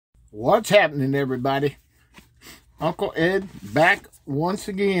What's happening, everybody? Uncle Ed back once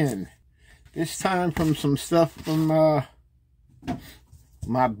again. This time from some stuff from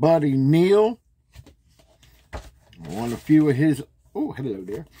my buddy Neil. I won a few of his... Oh, hello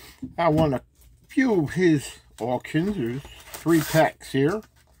there. I won a few of his auctions. There's 3 packs here.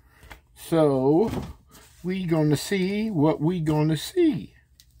 So, we gonna see what we gonna see.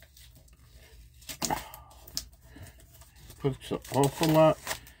 Puts an awful lot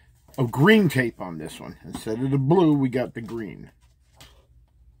of green tape on this one. Instead of the blue, we got the green.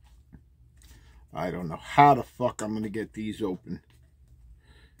 I don't know how the fuck I'm going to get these open.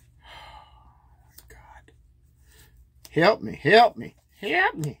 Oh, God. Help me, help me,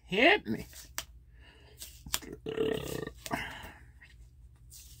 help me, help me.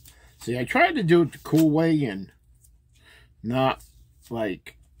 See, I tried to do it the cool way and not,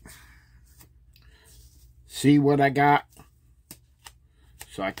 like, see what I got.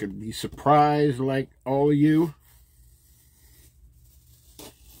 So I could be surprised like all of you.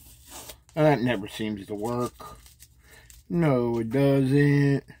 That never seems to work. No, it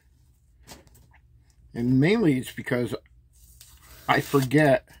doesn't. And mainly it's because I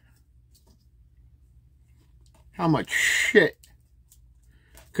forget how much shit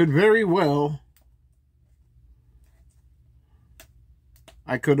could very well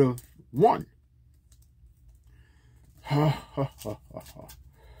I could have won.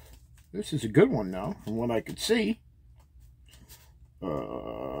 This is a good one now, from what I could see.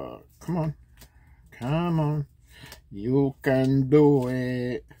 Come on. Come on. You can do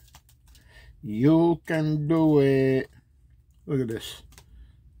it. You can do it. Look at this.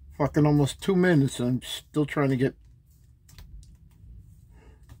 Fucking almost 2 minutes and I'm still trying to get...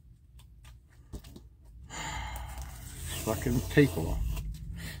 fucking tape off.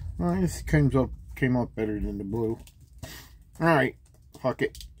 Well, this came up better than the blue. Alright. Fuck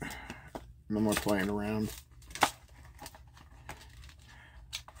it. No more playing around.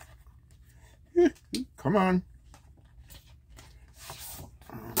 Come on.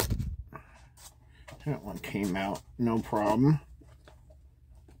 That one came out. No problem.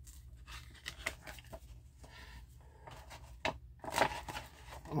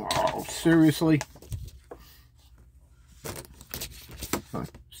 Oh, seriously? Huh,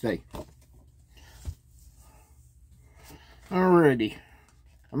 stay. Alrighty.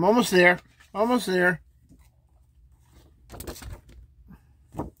 I'm almost there. Almost there.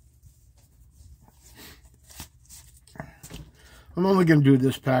 I'm only going to do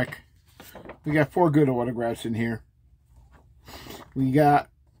this pack. We got 4 good autographs in here. We got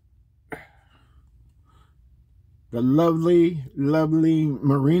the lovely, lovely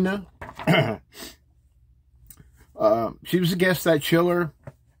Marina. She was a guest at Chiller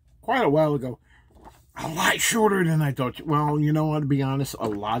quite a while ago. A lot shorter than I thought. Well, you know what, to be honest, a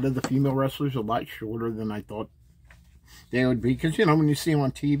lot of the female wrestlers are a lot shorter than I thought they would be. Because, you know, when you see them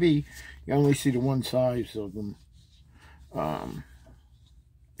on TV, you only see the one size of them.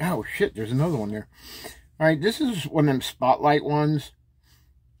 Oh, shit, there's another one there. All right, this is one of them spotlight ones.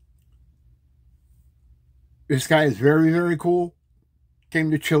 This guy is very, very cool.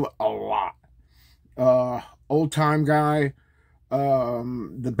 Came to Chiller a lot. Old-time guy.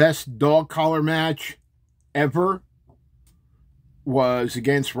 The best dog collar match ever was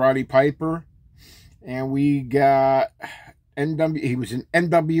against Roddy Piper, and we got he was in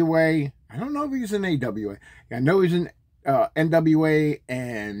NWA. I don't know if he was in AWA. I know he's in NWA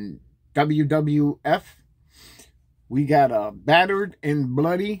and WWF. We got a battered and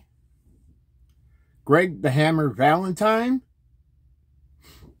bloody Greg the Hammer Valentine.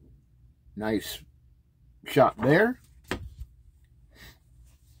 Nice shot there.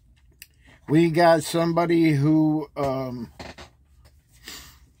 We got somebody who was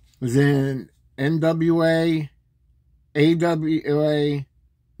in NWA, AWA.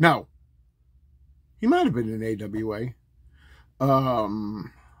 No, he might have been in AWA.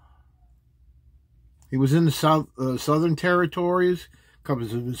 He was in the Southern Territories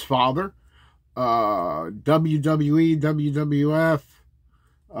because of his father. WWE, WWF.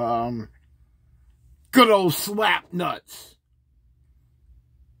 Good old slap nuts.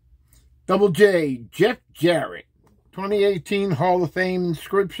 Double J, Jeff Jarrett, 2018 Hall of Fame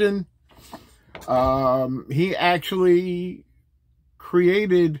inscription. He actually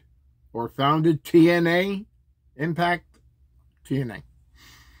created or founded TNA, Impact TNA.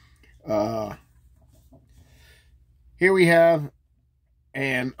 Here we have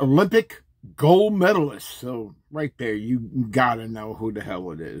an Olympic gold medalist. So right there, you gotta know who the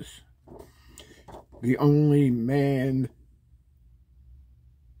hell it is. The only man...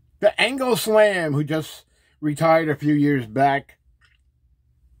 The Angle Slam, who just retired a few years back.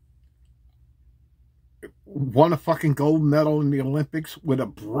 won a fucking gold medal in the Olympics with a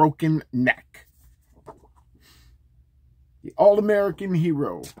broken neck. The All-American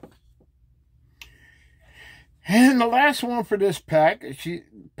hero. And the last one for this package,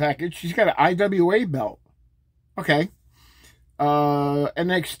 she's got an IWA belt. Okay.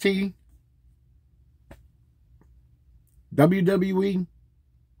 NXT, WWE,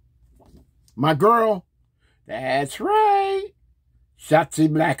 my girl, that's right, Shotzi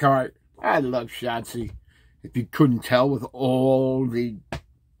Blackheart. I love Shotzi. If you couldn't tell with all the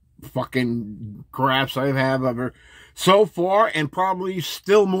fucking graphs I have of her so far, and probably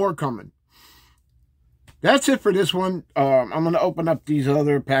still more coming. That's it for this one. I'm going to open up these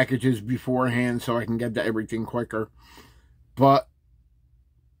other packages beforehand so I can get to everything quicker. But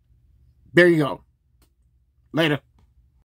there you go. Later.